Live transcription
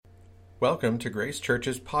Welcome to Grace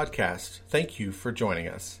Church's podcast. Thank you for joining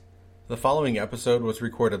us. The following episode was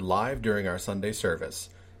recorded live during our Sunday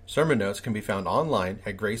service. Sermon notes can be found online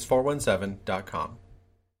at grace417.com.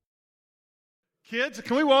 Kids,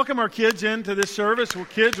 can we welcome our kids into this service? Well,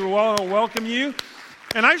 kids, we want to welcome you.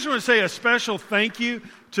 And I just want to say a special thank you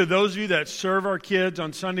to those of you that serve our kids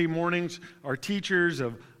on Sunday mornings, our teachers,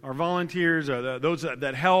 our volunteers, those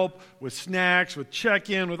that help with snacks, with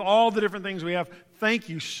check-in, with all the different things we have. Thank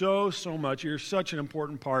you so much. You're such an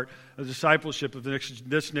important part of discipleship of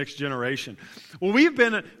this next generation. Well, we've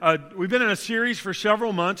been in a series for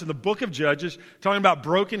several months in the book of Judges, talking about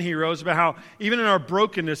broken heroes, about how even in our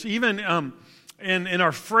brokenness, even in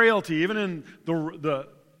our frailty, even in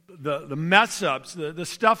the mess-ups, the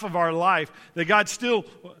stuff of our life, that God still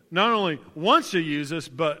not only wants to use us,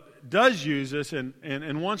 but does use us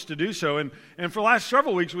and wants to do so. And for the last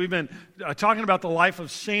several weeks, we've been talking about the life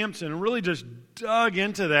of Samson and really just dug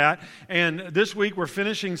into that. And this week, we're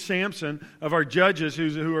finishing Samson of our judges,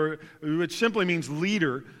 which simply means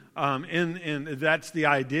leader. And that's the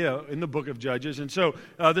idea in the book of Judges. And so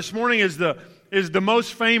this morning is the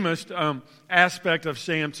most famous aspect of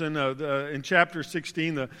Samson in chapter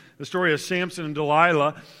 16, the story of Samson and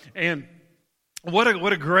Delilah. And what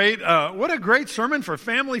a great sermon for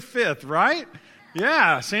Family Fifth, right?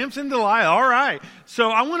 Yeah, Samson and Delilah. All right. So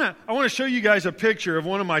I want to show you guys a picture of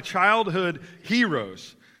one of my childhood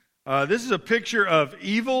heroes. This is a picture of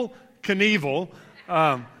Evel Knievel.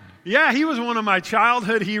 Yeah, he was one of my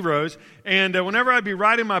childhood heroes. And whenever I'd be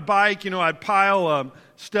riding my bike, I'd pile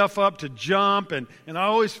stuff up to jump, and I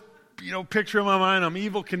always picture in my mind I'm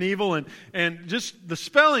Evel Knievel, and just the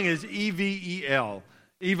spelling is E-V-E-L.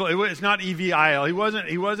 Evil. It's not E-V-I-L. He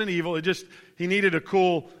wasn't evil. He needed a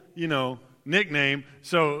cool, nickname.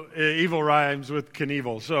 So evil rhymes with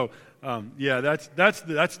Knievel. So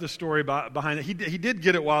that's the story behind it. He did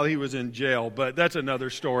get it while he was in jail, but that's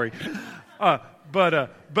another story.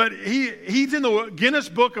 But he's in the Guinness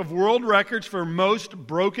Book of World Records for most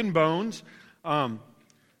broken bones.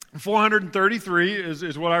 433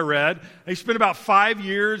 is what I read. He spent about 5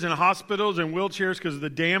 years in hospitals and wheelchairs because of the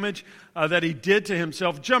damage that he did to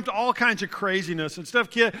himself. Jumped all kinds of craziness and stuff.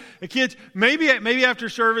 Kids, maybe after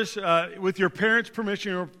service, with your parents'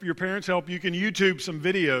 permission or your parents' help, you can YouTube some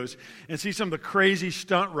videos and see some of the crazy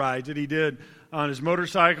stunt rides that he did on his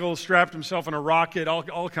motorcycle, strapped himself in a rocket,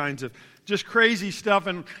 all kinds of just crazy stuff.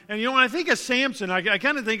 And when I think of Samson, I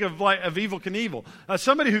kind of think of Evel Knievel,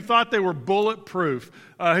 somebody who thought they were bulletproof,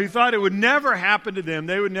 who thought it would never happen to them,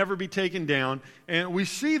 they would never be taken down. And we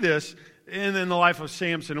see this in the life of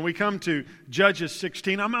Samson. And we come to Judges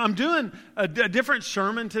 16. I'm doing a different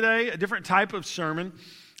sermon today, a different type of sermon.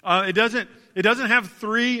 It doesn't have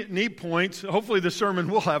 3 neat points. Hopefully the sermon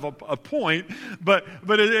will have a point, but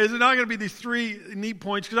it's not going to be these 3 neat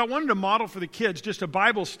points, because I wanted to model for the kids just a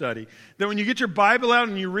Bible study. That when you get your Bible out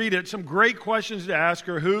and you read it, some great questions to ask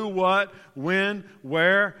are who, what, when,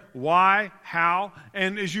 where, why, how.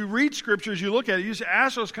 And as you read Scripture, as you look at it, you just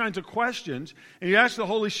ask those kinds of questions, and you ask the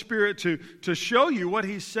Holy Spirit to show you what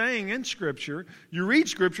He's saying in Scripture. You read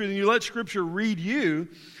Scripture, and you let Scripture read you.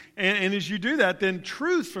 And as you do that, then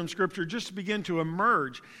truth from Scripture just begin to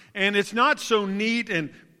emerge. And it's not so neat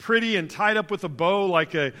and pretty and tied up with a bow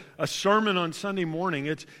like a sermon on Sunday morning.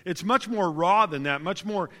 It's much more raw than that, much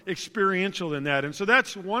more experiential than that. And so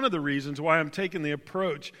that's one of the reasons why I'm taking the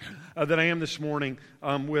approach that I am this morning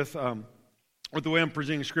with the way I'm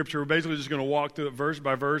presenting Scripture. We're basically just going to walk through it verse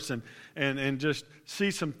by verse and just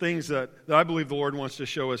see some things that I believe the Lord wants to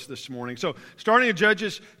show us this morning. So starting in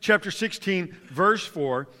Judges chapter 16, verse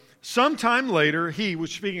 4, sometime later, he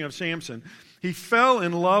was speaking of Samson. He fell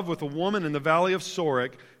in love with a woman in the valley of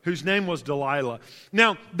Sorek whose name was Delilah.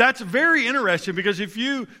 Now, that's very interesting because if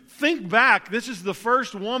you think back, this is the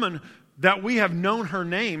first woman that we have known her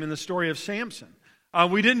name in the story of Samson.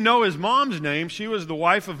 We didn't know his mom's name. She was the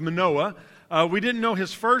wife of Manoah. We didn't know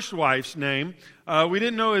his first wife's name. We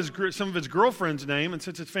didn't know some of his girlfriend's name, and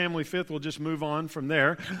since it's Family Fifth, we'll just move on from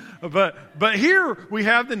there. But here we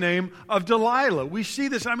have the name of Delilah. We see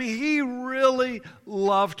this. I mean, he really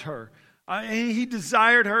loved her. He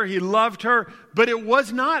desired her. He loved her, but it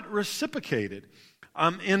was not reciprocated.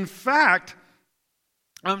 In fact,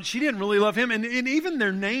 she didn't really love him, and even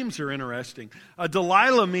their names are interesting.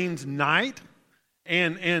 Delilah means night,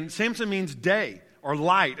 and Samson means day or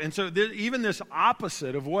light. And so even this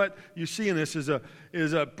opposite of what you see in this is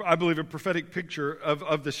I believe, a prophetic picture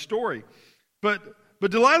of the story. But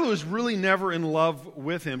Delilah was really never in love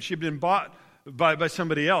with him. She had been bought by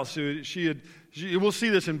somebody else. We'll see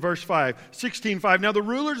this in verse 5, 16:5. Now the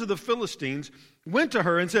rulers of the Philistines went to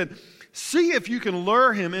her and said, "See if you can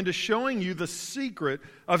lure him into showing you the secret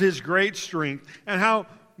of his great strength and how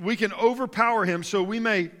we can overpower him so we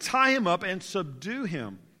may tie him up and subdue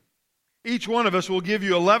him. Each one of us will give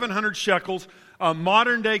you 1,100 shekels.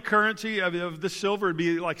 Modern day currency of the silver would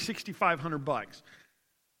be like $6,500.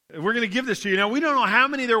 We're going to give this to you." Now, we don't know how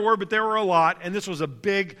many there were, but there were a lot, and this was a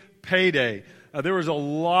big payday. There was a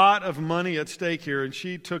lot of money at stake here, and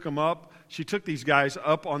she took them up. She took these guys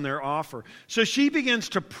up on their offer. So she begins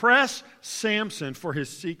to press Samson for his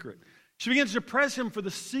secret. She begins to press him for the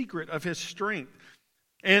secret of his strength,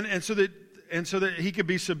 and so that he could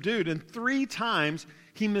be subdued. And 3 times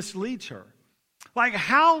he misleads her. Like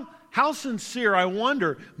how sincere, I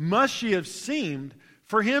wonder, must she have seemed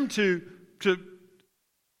for him to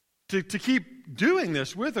keep doing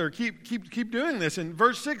this with her, keep doing this. And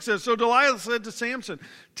verse 6 says, "So Delilah said to Samson,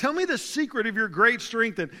 'Tell me the secret of your great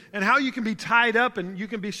strength and how you can be tied up and you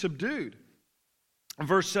can be subdued.'" And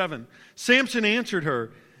verse 7, Samson answered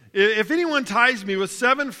her, "If anyone ties me with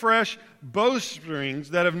 7 fresh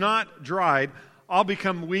bowstrings that have not dried, I'll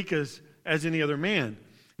become weak as any other man."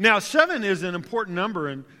 Now, 7 is an important number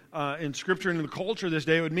in Scripture and in the culture this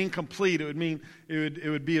day. It would mean complete. It would mean it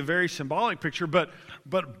would be a very symbolic picture. But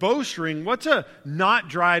bowstring, what's a not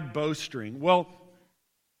dried bowstring? Well,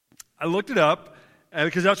 I looked it up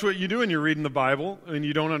because that's what you do when you're reading the Bible and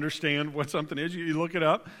you don't understand what something is. You look it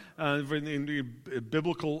up in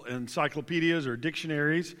biblical encyclopedias or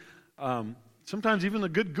dictionaries. Sometimes even a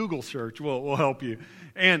good Google search will help you.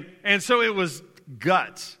 And so it was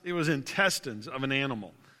guts. It was intestines of an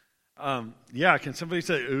animal. Can somebody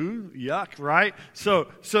say, ooh, yuck, right?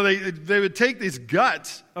 So they would take these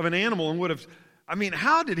guts of an animal and would have,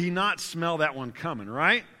 how did he not smell that one coming,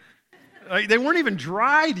 right? Like, they weren't even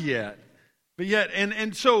dried yet. But yet,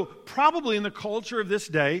 and so probably in the culture of this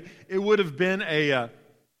day, it would have been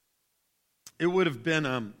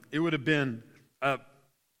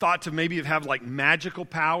thought to maybe have like magical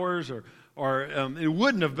powers or it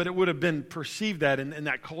wouldn't have, but it would have been perceived that in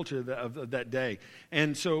that culture of that day.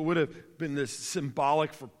 And so it would have been this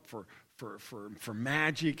symbolic for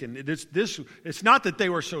magic. And it's not that they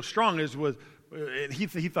were so strong as was, he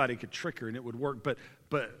thought he could trick her and it would work, but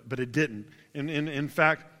it didn't. And in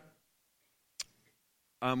fact,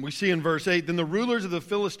 we see in verse 8, "Then the rulers of the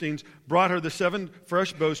Philistines brought her the 7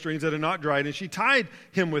 fresh bowstrings that had not dried, and she tied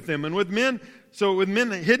him with them. And with men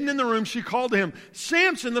hidden in the room, she called to him,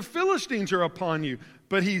 'Samson, the Philistines are upon you.'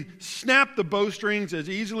 But he snapped the bowstrings as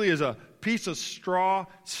easily as a piece of straw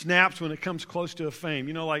snaps when it comes close to a flame.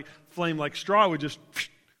 Like straw would just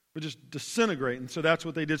disintegrate. And so that's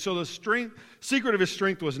what they did. So the secret of his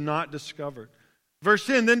strength was not discovered. Verse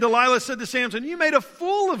 10, "Then Delilah said to Samson, 'You made a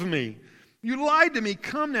fool of me. You lied to me.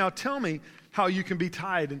 Come now, tell me how you can be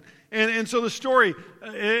tied.'" And so the story,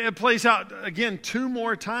 it plays out again 2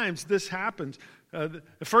 more times this happens.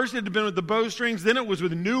 First it had been with the bowstrings, then it was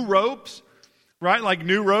with new ropes, right? Like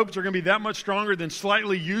new ropes are going to be that much stronger than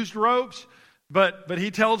slightly used ropes. But he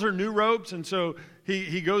tells her new ropes, and so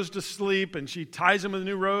he goes to sleep, and she ties him with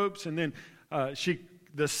new ropes, and then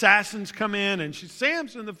the assassins come in, and she says,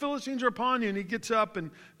 "Samson, the Philistines are upon you," and he gets up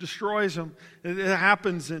and destroys them. It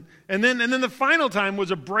happens, and then the final time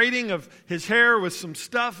was a braiding of his hair with some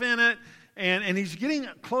stuff in it, and he's getting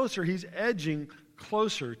closer. He's edging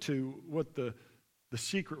closer to what the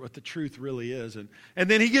secret, what the truth really is, and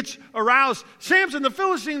then he gets aroused. "Samson, the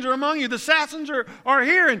Philistines are among you. The assassins are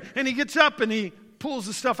here," and he gets up and he pulls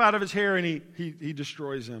the stuff out of his hair and he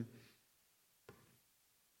destroys him.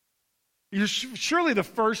 Surely the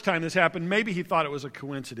first time this happened, maybe he thought it was a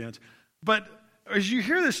coincidence. But as you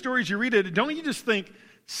hear the stories, you read it, don't you just think,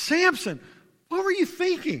 Samson, what were you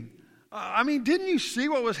thinking? Didn't you see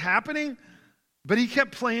what was happening? But he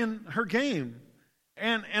kept playing her game.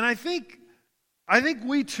 And I think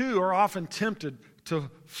we too are often tempted to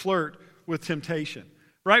flirt with temptation.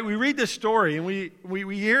 Right? We read this story and we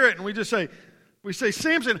hear it and we say,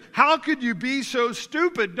 "Samson, how could you be so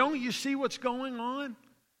stupid? Don't you see what's going on?"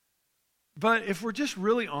 But if we're just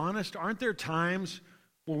really honest, aren't there times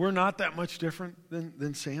when we're not that much different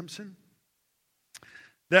than Samson?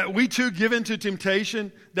 That we too give into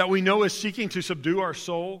temptation that we know is seeking to subdue our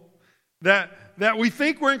soul. That we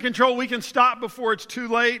think we're in control, we can stop before it's too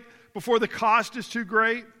late, before the cost is too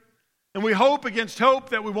great. And we hope against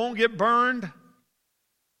hope that we won't get burned.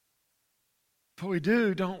 But we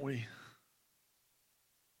do, don't we?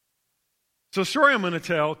 So story I'm going to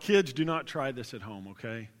tell, kids, do not try this at home,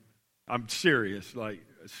 okay? I'm serious,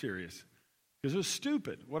 serious. Because it was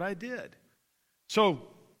stupid what I did. So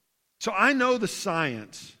I know the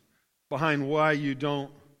science behind why you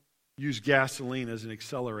don't use gasoline as an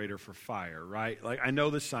accelerator for fire, right? Like, I know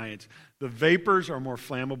the science. The vapors are more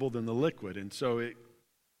flammable than the liquid, and so it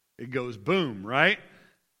goes boom, right?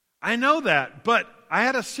 I know that, but I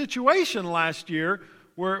had a situation last year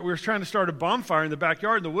where we were trying to start a bonfire in the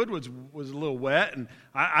backyard, and the wood was a little wet, and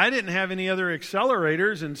I didn't have any other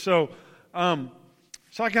accelerators, and so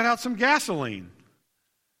I got out some gasoline.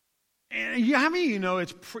 And how many of you know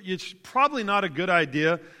it's probably not a good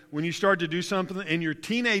idea when you start to do something and your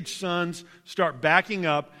teenage sons start backing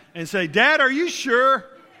up and say, "Dad, are you sure?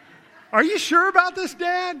 Are you sure about this,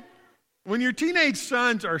 Dad?" When your teenage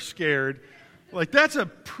sons are scared, like, that's a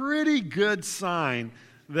pretty good sign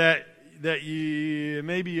that you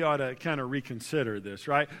maybe ought to kind of reconsider this,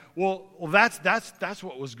 right? Well, that's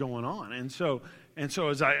what was going on, and so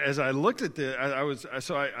as I looked at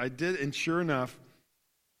this, I did, and sure enough,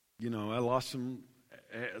 you know, I lost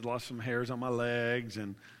some hairs on my legs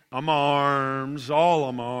and on my arms, all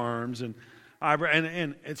on my arms, and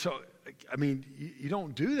so, I mean, you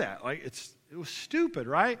don't do that. Like, it was stupid,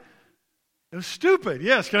 right? It was stupid.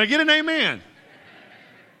 Yes, can I get an amen?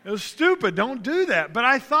 It was stupid. Don't do that. But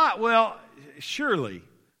I thought, well, surely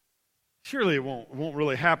it won't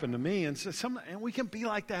really happen to me. And and we can be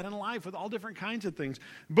like that in life with all different kinds of things.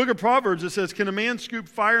 The book of Proverbs, it says, "Can a man scoop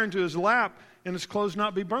fire into his lap and his clothes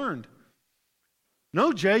not be burned?"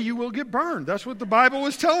 No, Jay, you will get burned. That's what the Bible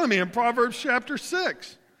was telling me in Proverbs chapter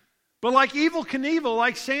 6. But like Evel Knievel,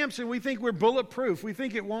 like Samson, we think we're bulletproof. We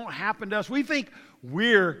think it won't happen to us. We think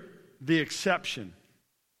we're the exception.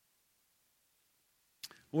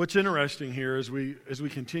 What's interesting here as we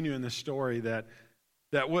continue in this story, that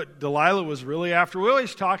what Delilah was really after, we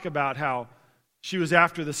always talk about how she was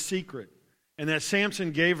after the secret and that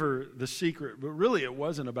Samson gave her the secret, but really it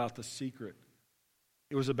wasn't about the secret.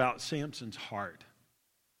 It was about Samson's heart.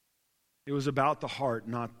 It was about the heart,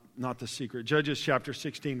 not the secret. Judges chapter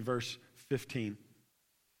 16, verse 15.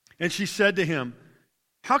 "And she said to him,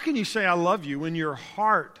 'How can you say I love you when your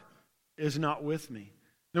heart is not with me?'"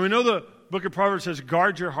 Now we know the book of Proverbs says,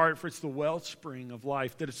 "Guard your heart, for it's the wellspring of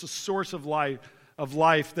life," that it's the source of life,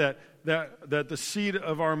 that the seed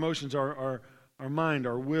of our emotions, our mind,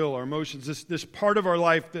 our will, our emotions, this part of our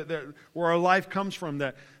life that where our life comes from,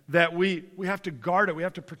 that we have to guard it, we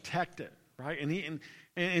have to protect it, right?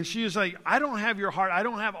 And she was like, "I don't have your heart, I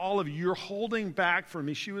don't have all of you, you're holding back from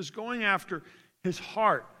me." She was going after his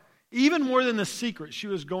heart. Even more than the secret, she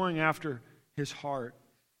was going after his heart.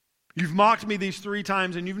 "You've mocked me these 3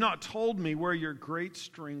 times, and you've not told me where your great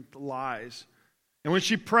strength lies." And when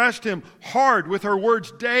she pressed him hard with her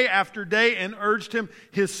words day after day and urged him,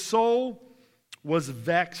 his soul was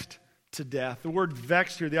vexed to death. The word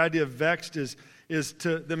vexed here, the idea of vexed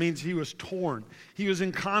that means he was torn. He was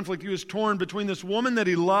in conflict. He was torn between this woman that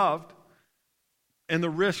he loved and the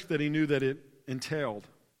risk that he knew that it entailed.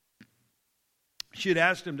 She had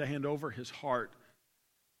asked him to hand over his heart,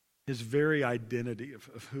 his very identity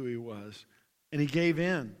of who he was. And he gave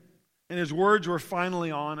in. And his words were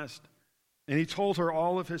finally honest. And he told her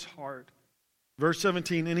all of his heart. Verse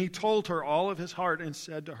 17, "And he told her all of his heart and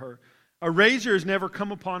said to her, 'A razor has never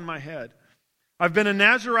come upon my head. I've been a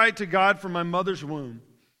Nazirite to God from my mother's womb.'"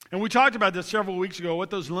 And we talked about this several weeks ago, what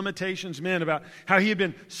those limitations meant, about how he had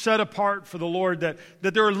been set apart for the Lord, that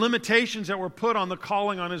there were limitations that were put on the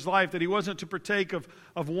calling on his life, that he wasn't to partake of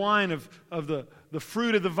wine, of the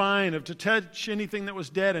fruit of the vine, of to touch anything that was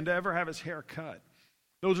dead, and to ever have his hair cut.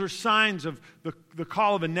 Those are signs of the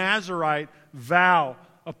call of a Nazirite vow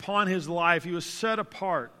upon his life. He was set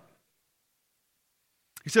apart.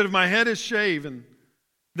 He said, "If my head is shaven,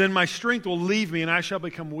 then my strength will leave me, and I shall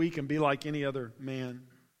become weak and be like any other man."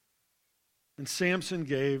 And Samson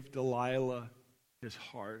gave Delilah his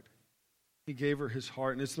heart. He gave her his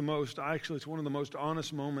heart. And it's one of the most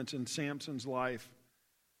honest moments in Samson's life.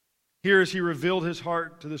 Here, as he revealed his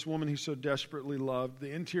heart to this woman he so desperately loved,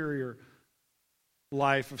 the interior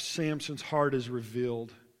life of Samson's heart is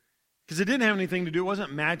revealed. Because it didn't have anything to do, it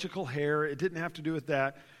wasn't magical hair, it didn't have to do with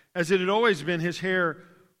that. As it had always been, his hair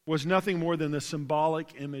was nothing more than the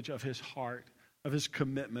symbolic image of his heart, of his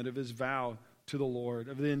commitment, of his vow to the Lord,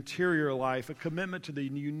 of the interior life, a commitment to the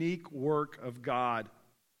unique work of God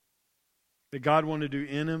that God wanted to do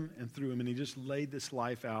in him and through him. And he just laid this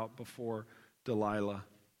life out before Delilah.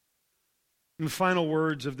 And the final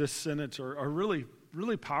words of this sentence are really,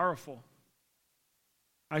 really powerful.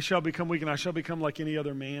 "I shall become weak, and I shall become like any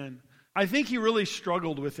other man." I think he really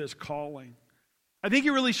struggled with his calling. I think he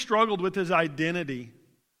really struggled with his identity,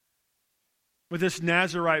 with this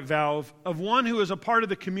Nazirite vow of one who is a part of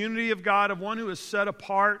the community of God, of one who is set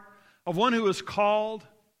apart, of one who is called,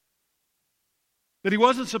 that he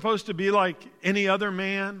wasn't supposed to be like any other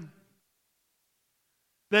man.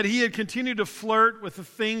 that he had continued to flirt with the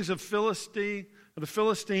things of the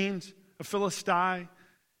Philistines, of Philistine,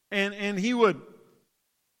 and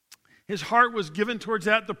his heart was given towards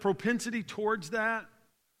that, the propensity towards that.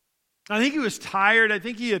 I think he was tired. I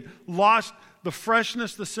think he had lost the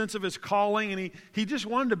freshness, the sense of his calling, and he just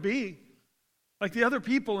wanted to be like the other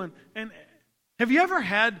people. And have you ever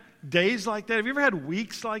had days like that? Have you ever had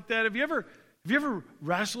weeks like that? Have you ever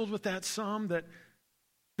wrestled with that some?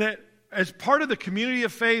 That as part of the community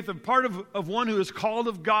of faith, and part of one who is called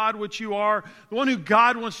of God, which you are, the one who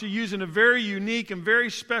God wants to use in a very unique and very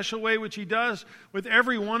special way, which he does with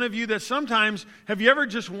every one of you, that sometimes, have you ever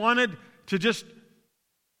just wanted to just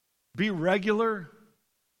be regular,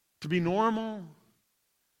 to be normal,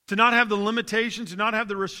 to not have the limitations, to not have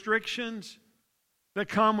the restrictions that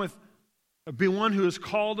come with be one who is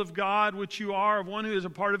called of God, which you are, of one who is a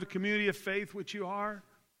part of a community of faith, which you are?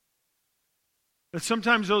 That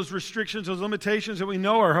sometimes those restrictions, those limitations that we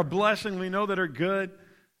know are a blessing, we know that are good,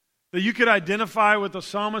 that you could identify with the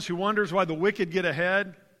psalmist who wonders why the wicked get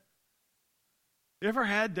ahead. You ever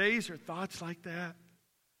had days or thoughts like that?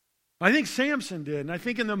 I think Samson did, and I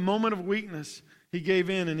think in the moment of weakness, he gave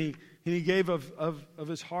in, and he gave of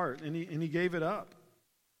his heart, and he gave it up.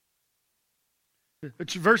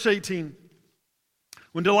 Verse 18,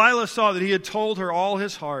 when Delilah saw that he had told her all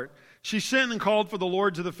his heart, she sent and called for the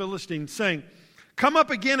lords of the Philistines, saying, "Come up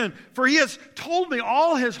again, for he has told me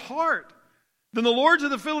all his heart." Then the lords of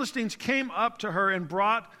the Philistines came up to her and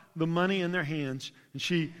brought the money in their hands. And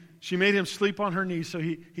she made him sleep on her knees, so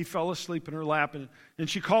he fell asleep in her lap. And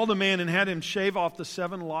she called a man and had him shave off the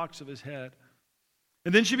 7 locks of his head.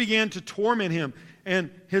 And then she began to torment him, and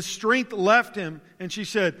his strength left him. And she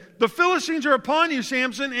said, "The Philistines are upon you,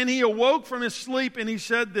 Samson." And he awoke from his sleep, and he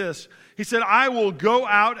said this. He said, "I will go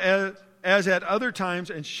out as at other times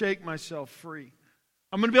and shake myself free."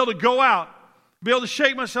 I'm going to be able to go out, be able to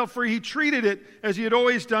shake myself free. He treated it as he had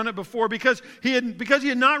always done it before. Because he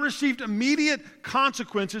had not received immediate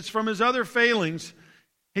consequences from his other failings,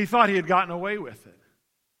 he thought he had gotten away with it.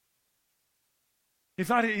 He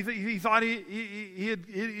thought he'd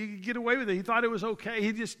get away with it. He thought it was okay.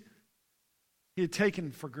 He had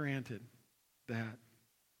taken for granted that.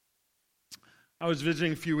 I was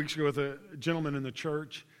visiting a few weeks ago with a gentleman in the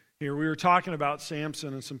church here. We were talking about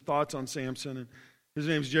Samson and some thoughts on Samson. And his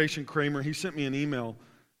name's Jason Kramer. He sent me an email,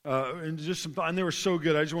 and they were so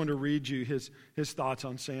good. I just wanted to read you his thoughts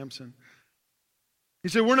on Samson. He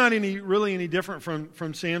said, "We're not really any different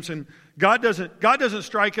from Samson. God doesn't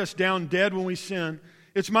strike us down dead when we sin.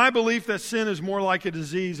 It's my belief that sin is more like a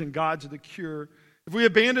disease and God's the cure. If we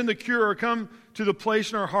abandon the cure or come to the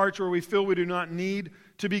place in our hearts where we feel we do not need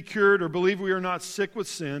to be cured or believe we are not sick with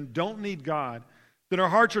sin, don't need God, then our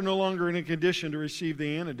hearts are no longer in a condition to receive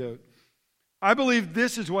the antidote. I believe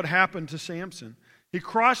this is what happened to Samson. He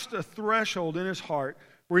crossed a threshold in his heart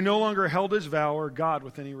where he no longer held his vow or God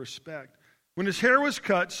with any respect. When his hair was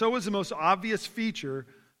cut, so was the most obvious feature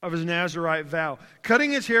of his Nazirite vow.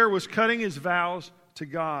 Cutting his hair was cutting his vows to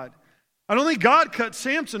God. I don't think God cut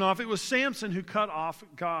Samson off. It was Samson who cut off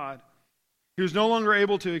God. He was no longer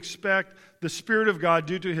able to expect the Spirit of God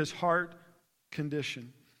due to his heart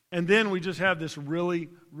condition. And then we just have this really,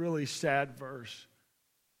 really sad verse.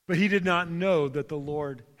 But he did not know that the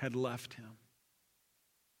Lord had left him.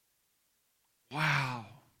 Wow.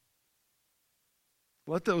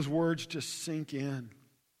 Let those words just sink in.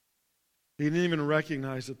 He didn't even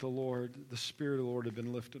recognize that the Spirit of the Lord had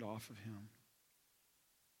been lifted off of him.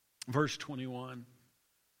 Verse 21.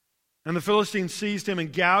 And the Philistines seized him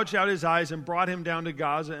and gouged out his eyes and brought him down to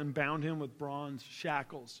Gaza and bound him with bronze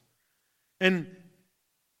shackles. And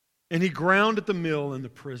he ground at the mill in the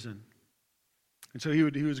prison. And so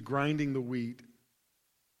he was grinding the wheat.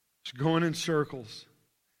 Just going in circles.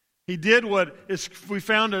 He did we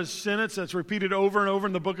found a sentence that's repeated over and over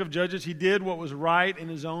in the book of Judges. He did what was right in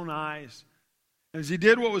his own eyes. And as he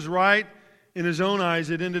did what was right in his own eyes,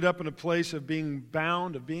 it ended up in a place of being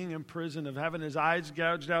bound, of being in prison, of having his eyes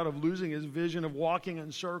gouged out, of losing his vision, of walking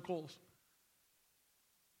in circles.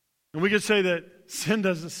 And we could say that sin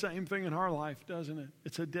does the same thing in our life, doesn't it?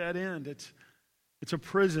 It's a dead end. It's a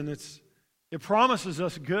prison. It promises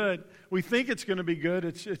us good. We think it's going to be good.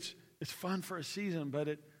 It's fun for a season, but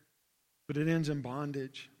it ends in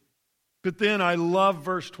bondage. But then I love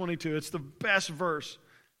verse 22. It's the best verse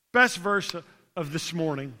of this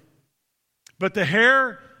morning. But the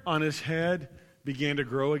hair on his head began to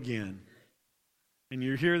grow again. And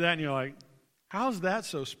you hear that and you're like, how's that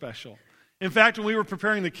so special? In fact, when we were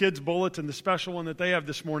preparing the kids' bulletin, the special one that they have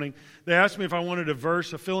this morning, they asked me if I wanted a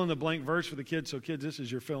fill-in-the-blank verse for the kids. So kids, this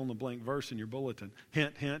is your fill-in-the-blank verse in your bulletin.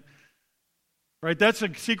 Hint, hint. right? That's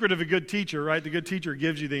the secret of a good teacher, right? The good teacher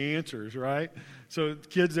gives you the answers, right? So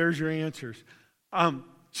kids, there's your answers.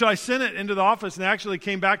 So I sent it into the office, and they actually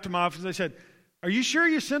came back to my office. They said, "Are you sure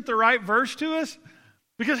you sent the right verse to us?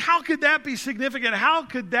 Because how could that be significant? How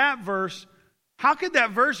could that verse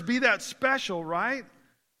be that special, right?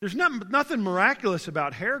 There's nothing miraculous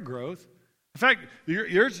about hair growth. In fact,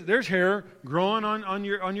 there's hair growing on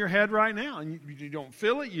your head right now, and you don't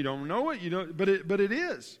feel it, you don't know it, but it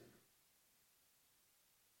is.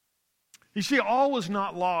 You see, all was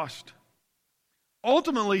not lost.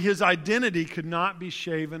 Ultimately, his identity could not be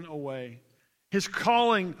shaven away. His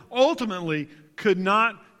calling ultimately could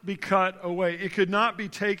not be cut away. It could not be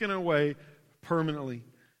taken away permanently.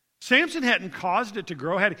 Samson hadn't caused it to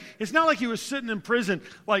grow. It's not like he was sitting in prison,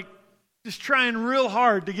 like just trying real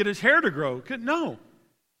hard to get his hair to grow. No.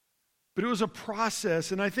 But it was a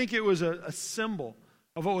process, and I think it was a symbol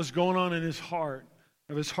of what was going on in his heart,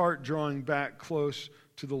 of his heart drawing back close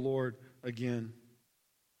to the Lord again.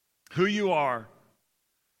 Who you are,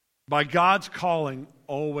 by God's calling,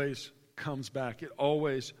 always comes back. It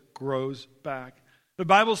always grows back. The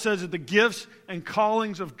Bible says that the gifts and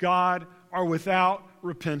callings of God are without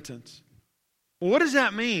repentance. Well, what does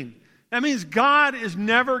that mean? That means God is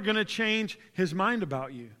never going to change his mind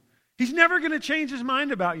about you. He's never going to change his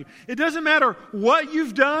mind about you. It doesn't matter what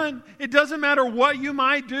you've done. It doesn't matter what you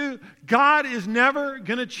might do. God is never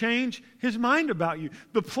going to change his mind about you.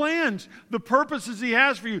 The plans, the purposes he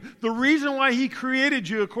has for you, the reason why he created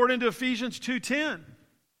you, according to Ephesians 2:10.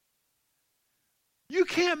 You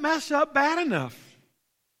can't mess up bad enough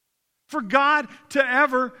for God to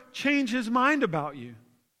ever change his mind about you.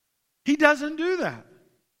 He doesn't do that.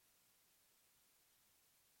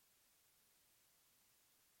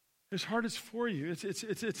 His heart is for you.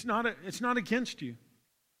 It's not against you.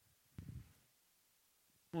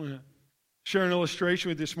 I want to share an illustration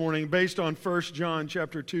with you this morning based on 1 John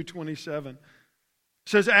chapter 2:27. It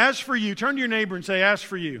says, "As for you," turn to your neighbor and say, "As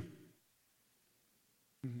for you."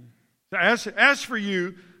 As for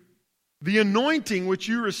you, the anointing which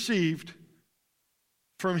you received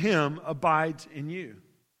from him abides in you.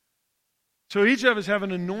 So each of us have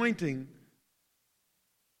an anointing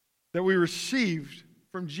that we received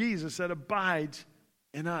from Jesus that abides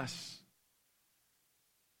in us.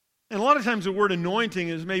 And a lot of times the word anointing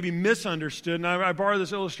is maybe misunderstood. And I borrow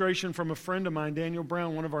this illustration from a friend of mine, Daniel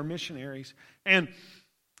Brown, one of our missionaries. And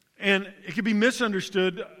it could be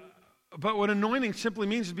misunderstood, but what anointing simply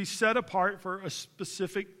means is to be set apart for a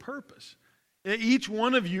specific purpose. Each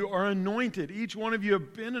one of you are anointed. Each one of you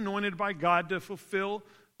have been anointed by God to fulfill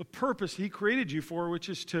the purpose he created you for, which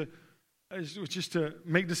is to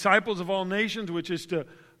make disciples of all nations, which is to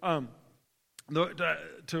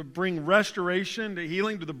bring restoration, to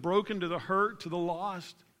healing, to the broken, to the hurt, to the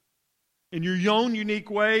lost, in your own unique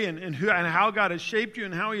way, and how God has shaped you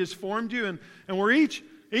and how he has formed you. And we're each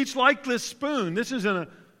like this spoon. This isn't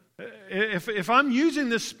if I'm using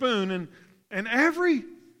this spoon, and every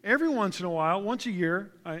once in a while, once a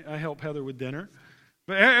year, I help Heather with dinner,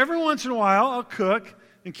 but every once in a while I'll cook.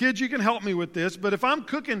 And kids, you can help me with this, but if I'm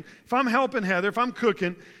helping Heather, if I'm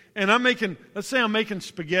cooking, and let's say I'm making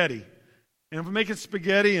spaghetti. And if I'm making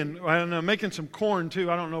spaghetti, and I don't know, I'm making some corn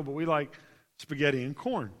too, I don't know, but we like spaghetti and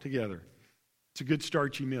corn together. It's a good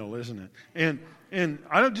starchy meal, isn't it? And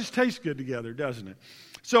I don't just taste good together, doesn't it?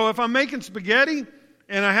 So if I'm making spaghetti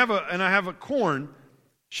and I have a corn,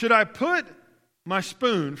 should I put my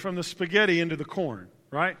spoon from the spaghetti into the corn,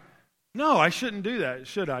 right? No, I shouldn't do that,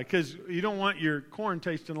 should I? Because you don't want your corn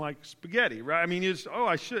tasting like spaghetti, right? I mean,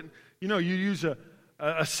 I shouldn't. You use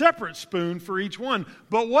a separate spoon for each one.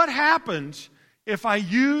 But what happens if I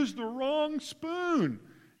use the wrong spoon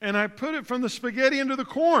and I put it from the spaghetti into the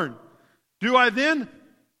corn? Do I then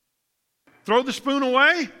throw the spoon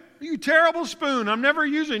away? You terrible spoon, I'm never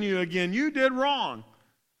using you again. You did wrong.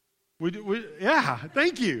 Yeah,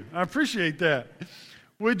 thank you. I appreciate that.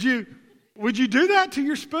 Would you do that to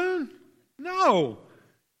your spoon? No.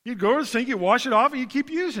 You go to the sink, you wash it off, and you keep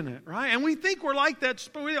using it, right? And we think we're like that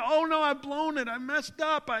spoon. Oh, no, I've blown it. I messed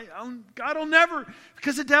up. God will never,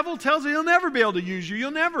 because the devil tells you he'll never be able to use you. You'll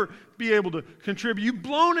never be able to contribute. You've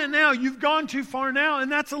blown it now. You've gone too far now.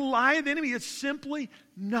 And that's a lie of the enemy. It's simply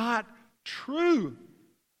not true.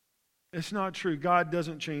 It's not true. God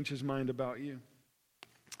doesn't change his mind about you.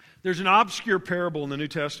 There's an obscure parable in the New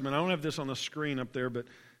Testament. I don't have this on the screen up there, but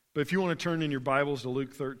if you want to turn in your Bibles to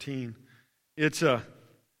Luke 13, it's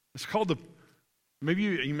called maybe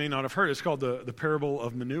you may not have heard it. It's called the parable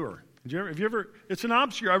of manure. Have you ever? It's an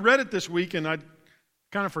obscure. I read it this week and I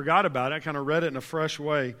kind of forgot about it. I kind of read it in a fresh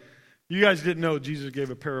way. You guys didn't know Jesus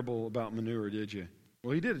gave a parable about manure, did you?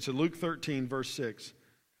 Well, he did. It's in Luke 13, verse 6.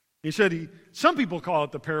 He said, some people call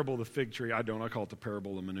it the parable of the fig tree. I don't. I call it the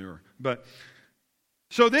parable of manure. But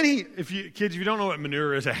so then kids, if you don't know what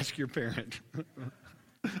manure is, ask your parent.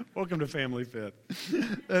 Welcome to Family Fit.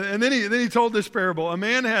 And then he told this parable. A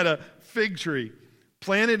man had a fig tree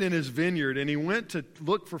planted in his vineyard, and he went to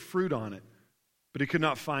look for fruit on it, but he could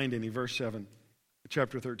not find any. Verse 7,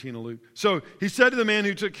 chapter 13 of Luke. So he said to the man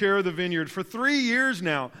who took care of the vineyard, for 3 years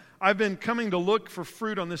now, I've been coming to look for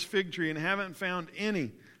fruit on this fig tree and haven't found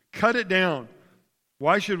any. Cut it down.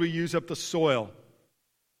 Why should we use up the soil?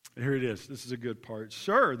 And here it is. This is a good part.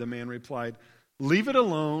 Sir, the man replied, leave it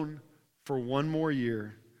alone for 1 more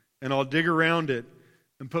year, and I'll dig around it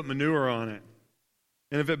and put manure on it.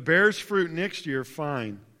 And if it bears fruit next year,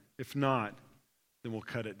 fine. If not, then we'll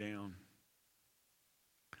cut it down.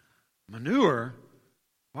 Manure?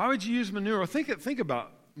 Why would you use manure? Think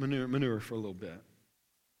about manure for a little bit.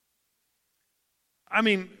 I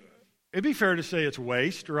mean, it'd be fair to say it's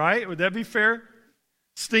waste, right? Would that be fair?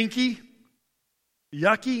 Stinky?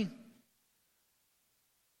 Yucky?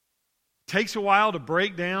 Takes a while to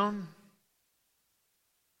break down.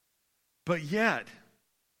 But yet,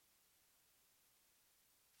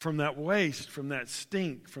 from that waste, from that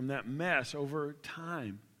stink, from that mess, over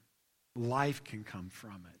time, life can come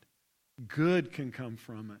from it. Good can come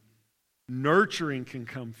from it. Nurturing can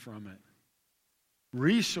come from it.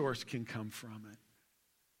 Resource can come from it.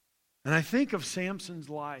 And I think of Samson's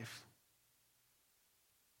life.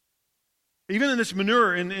 Even in this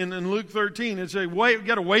manure in Luke 13, it's you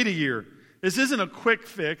got to wait a year. This isn't a quick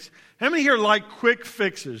fix. How many here like quick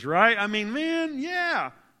fixes, right? I mean, man, yeah,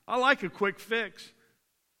 I like a quick fix.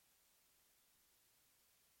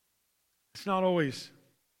 It's not always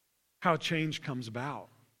how change comes about.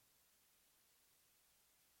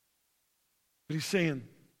 But he's saying,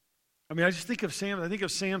 I just think of Samson. I think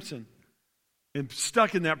of Samson and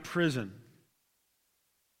stuck in that prison.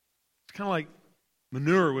 It's kind of like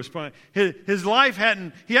manure was probably, his life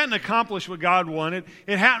he hadn't accomplished what God wanted.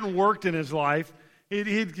 It hadn't worked in his life.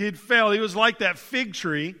 He'd failed. He was like that fig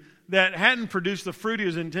tree that hadn't produced the fruit he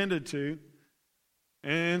was intended to.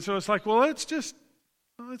 And so it's like, well, let's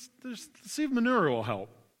see if manure will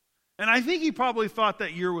help. And I think he probably thought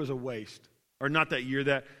that year was a waste. Or not that year,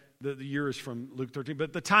 the year is from Luke 13.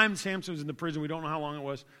 But the time Samson was in the prison, we don't know how long it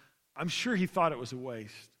was. I'm sure he thought it was a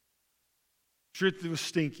waste. I'm sure it was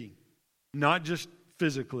stinky. Not just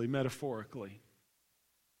physically, metaphorically.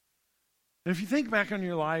 And if you think back on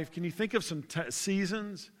your life, can you think of some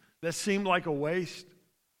seasons that seemed like a waste?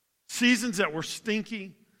 Seasons that were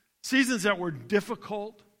stinky? Seasons that were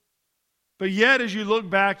difficult? But yet, as you look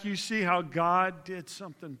back, you see how God did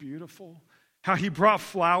something beautiful. How He brought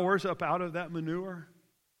flowers up out of that manure.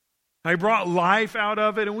 How He brought life out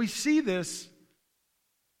of it. And we see this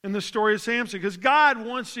in the story of Samson, because God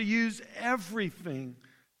wants to use everything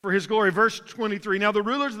for His glory. Verse 23, now the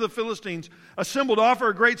rulers of the Philistines assembled to offer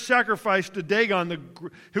a great sacrifice to Dagon,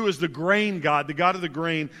 who is the grain god, the god of the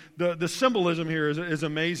grain. The symbolism here is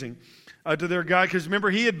amazing to their God, because remember,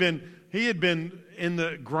 he had been in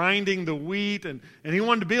the grinding the wheat, and he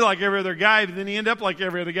wanted to be like every other guy, but then he ended up like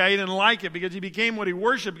every other guy. He didn't like it because he became what he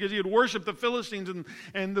worshiped, because he had worshiped the Philistines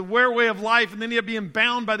and the way of life, and then he had been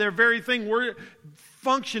bound by their very thing,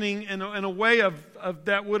 functioning in a way of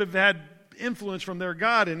that would have had influence from their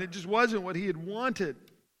God, and it just wasn't what he had wanted.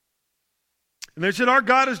 And they said, our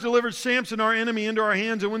God has delivered Samson, our enemy, into our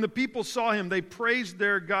hands. And when the people saw him, they praised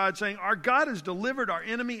their God, saying, our God has delivered our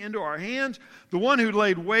enemy into our hands, the one who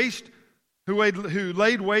laid waste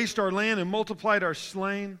our land and multiplied our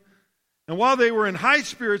slain. And while they were in high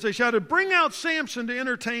spirits, they shouted, bring out Samson to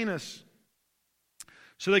entertain us.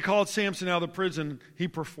 So they called Samson out of the prison. He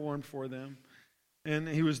performed for them. And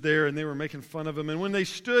he was there, and they were making fun of him. And when they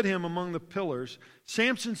stood him among the pillars,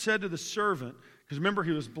 Samson said to the servant, because remember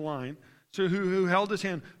he was blind, so who held his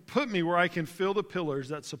hand, put me where I can feel the pillars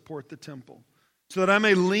that support the temple, so that I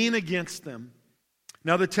may lean against them.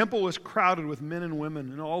 Now the temple was crowded with men and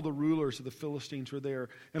women, and all the rulers of the Philistines were there.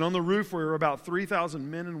 And on the roof were about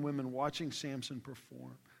 3,000 men and women watching Samson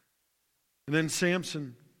perform. And then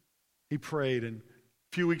Samson, he prayed. And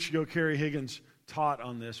a few weeks ago, Kerry Higgins taught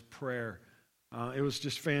on this prayer. It was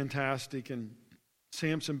just fantastic. And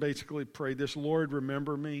Samson basically prayed this, Lord,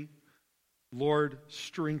 remember me. Lord,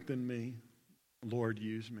 strengthen me. Lord,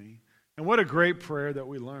 use me. And what a great prayer that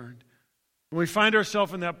we learned. When we find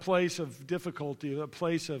ourselves in that place of difficulty, that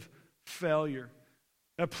place of failure,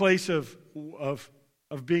 that place of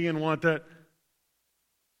being in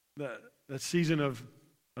that season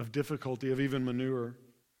of difficulty, of even manure.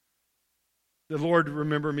 The Lord,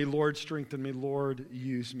 remember me. Lord, strengthen me. Lord,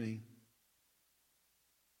 use me.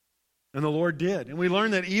 And the Lord did. And we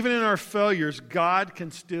learned that even in our failures, God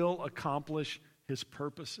can still accomplish His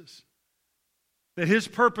purposes. That His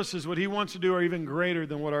purposes, what He wants to do, are even greater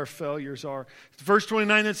than what our failures are. Verse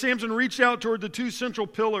 29, then Samson reached out toward the two central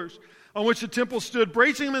pillars on which the temple stood,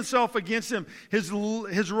 bracing himself against them, his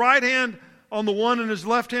right hand on the one and his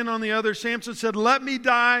left hand on the other. Samson said, "Let me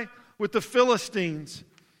die with the Philistines."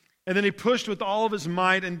 And then he pushed with all of his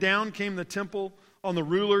might, and down came the temple on the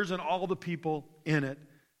rulers and all the people in it.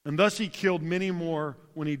 And thus he killed many more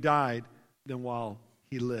when he died than while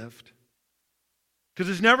he lived. Because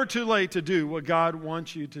it's never too late to do what God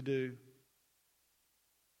wants you to do.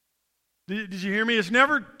 Did you hear me? It's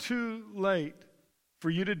never too late for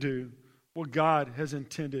you to do what God has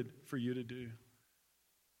intended for you to do.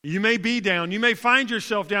 You may be down. You may find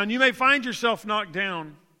yourself down. You may find yourself knocked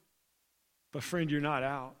down. But friend, you're not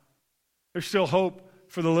out. There's still hope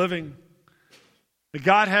for the living. That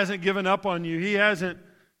God hasn't given up on you. He hasn't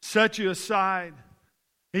set you aside.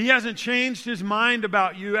 He hasn't changed His mind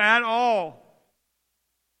about you at all.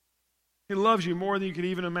 He loves you more than you could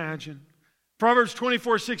even imagine. Proverbs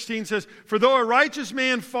 24:16 says, "For though a righteous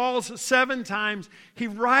man falls 7 times, he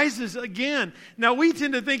rises again." Now we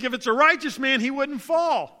tend to think if it's a righteous man, he wouldn't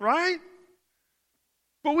fall, right?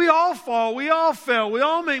 But we all fall, we all fail, we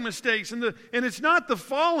all make mistakes. And it's not the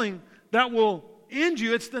falling that will end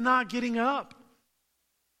you, it's the not getting up.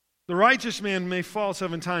 The righteous man may fall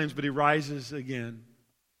 7 times, but he rises again.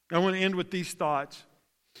 I want to end with these thoughts.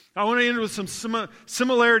 I want to end with some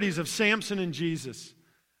similarities of Samson and Jesus.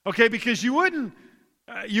 Okay, because you wouldn't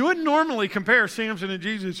normally compare Samson and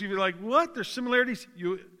Jesus. You'd be like, what? There's similarities?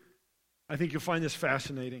 I think you'll find this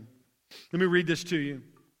fascinating. Let me read this to you.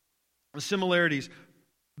 The similarities.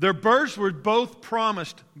 Their births were both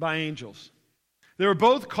promised by angels. They were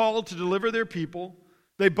both called to deliver their people.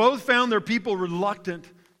 They both found their people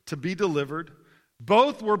reluctant to be delivered.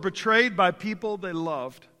 Both were betrayed by people they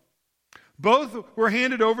loved. Both were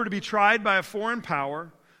handed over to be tried by a foreign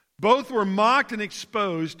power. Both were mocked and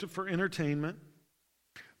exposed for entertainment.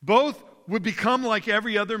 Both would become like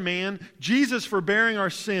every other man. Jesus for bearing our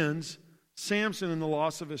sins, Samson in the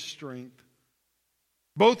loss of his strength.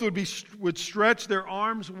 Both would stretch their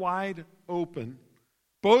arms wide open.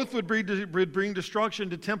 Both would bring destruction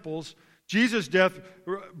to temples. Jesus' death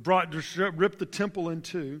ripped the temple in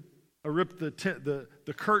two, ripped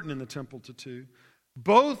the curtain in the temple to two.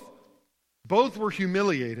 Both were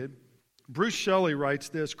humiliated. Bruce Shelley writes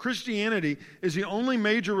this: Christianity is the only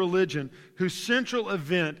major religion whose central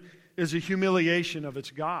event is a humiliation of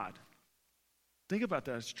its God. Think about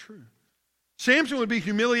that, it's true. Samson would be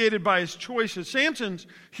humiliated by his choices. Samson's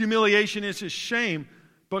humiliation is his shame,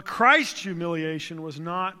 but Christ's humiliation was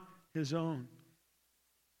not his own.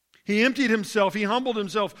 He emptied himself, he humbled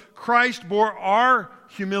himself. Christ bore our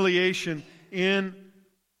humiliation in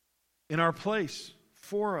our place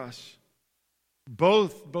for us.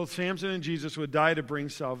 Both Samson and Jesus would die to bring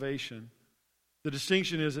salvation. The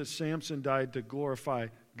distinction is that Samson died to glorify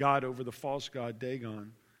God over the false god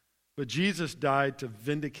Dagon. But Jesus died to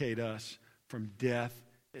vindicate us from death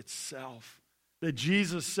itself. That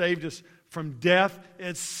Jesus saved us from death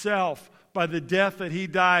itself by the death that He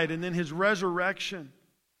died and then His resurrection.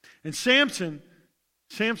 And Samson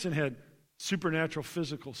had supernatural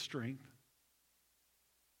physical strength.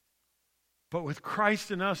 But with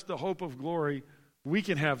Christ in us, the hope of glory, we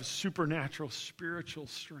can have supernatural spiritual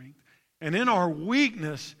strength. And in our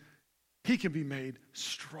weakness, He can be made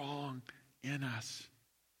strong in us.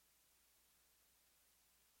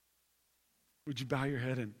 Would you bow your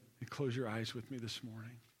head and close your eyes with me this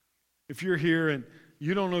morning? If you're here and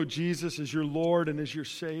you don't know Jesus as your Lord and as your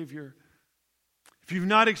Savior, if you've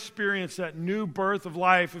not experienced that new birth of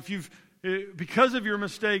life, if you've, because of your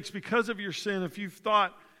mistakes, because of your sin, if you've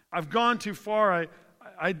thought, I've gone too far,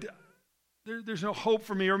 there's no hope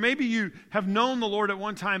for me. Or maybe you have known the Lord at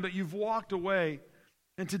one time, but you've walked away.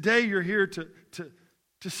 And today you're here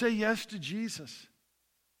to say yes to Jesus.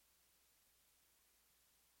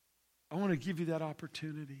 I want to give you that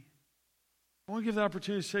opportunity. I want to give that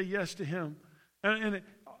opportunity to say yes to Him. And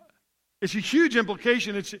it's a huge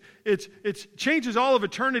implication. It changes all of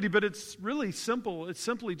eternity, but it's really simple. It's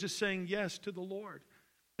simply just saying yes to the Lord.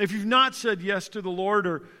 If you've not said yes to the Lord,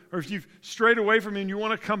 or if you've strayed away from Him and you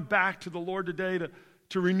want to come back to the Lord today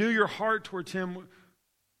to renew your heart towards Him,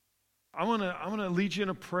 I want to lead you in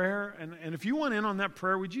a prayer. And if you want in on that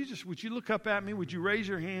prayer, would you look up at me? Would you raise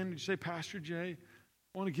your hand and say, Pastor Jay,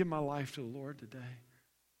 I want to give my life to the Lord today.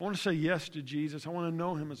 I want to say yes to Jesus. I want to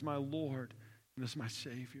know Him as my Lord and as my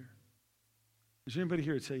Savior. Is there anybody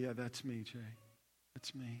here that say, yeah, that's me, Jay?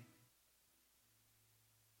 That's me.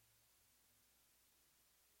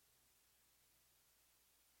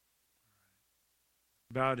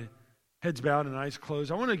 Heads bowed and eyes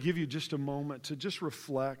closed. I want to give you just a moment to just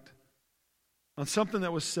reflect on something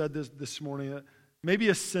that was said this morning. Maybe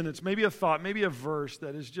a sentence, maybe a thought, maybe a verse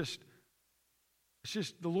that is it's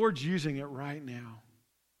just the Lord's using it right now.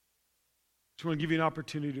 Just want to give you an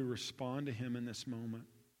opportunity to respond to Him in this moment.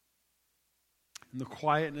 In the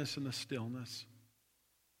quietness and the stillness,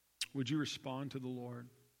 would you respond to the Lord?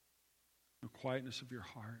 In the quietness of your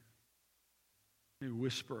heart. Maybe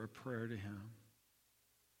whisper a prayer to Him.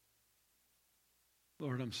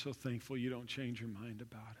 Lord, I'm so thankful you don't change your mind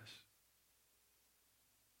about us.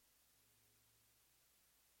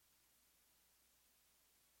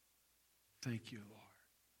 Thank you, Lord.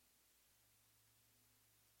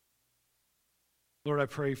 Lord, I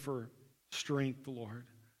pray for strength, Lord.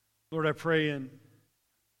 Lord, I pray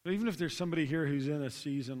even if there's somebody here who's in a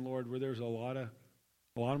season, Lord, where there's a lot of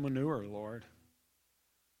manure, Lord.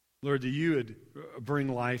 Lord, that you would bring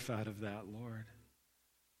life out of that, Lord.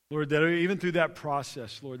 Lord, that even through that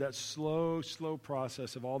process, Lord, that slow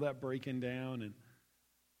process of all that breaking down and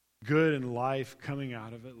good and life coming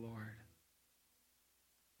out of it, Lord.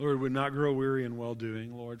 Lord, would not grow weary in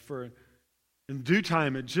well-doing, Lord, for in due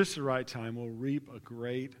time, at just the right time, we'll reap a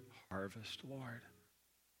great harvest, Lord.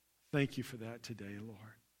 Thank you for that today, Lord.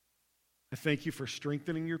 I thank you for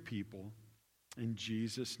strengthening your people in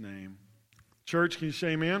Jesus' name. Church, can you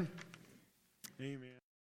say amen? Amen.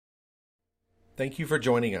 Thank you for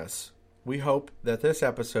joining us. We hope that this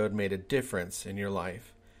episode made a difference in your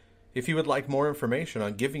life. If you would like more information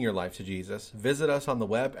on giving your life to Jesus, visit us on the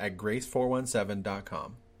web at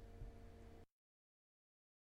grace417.com.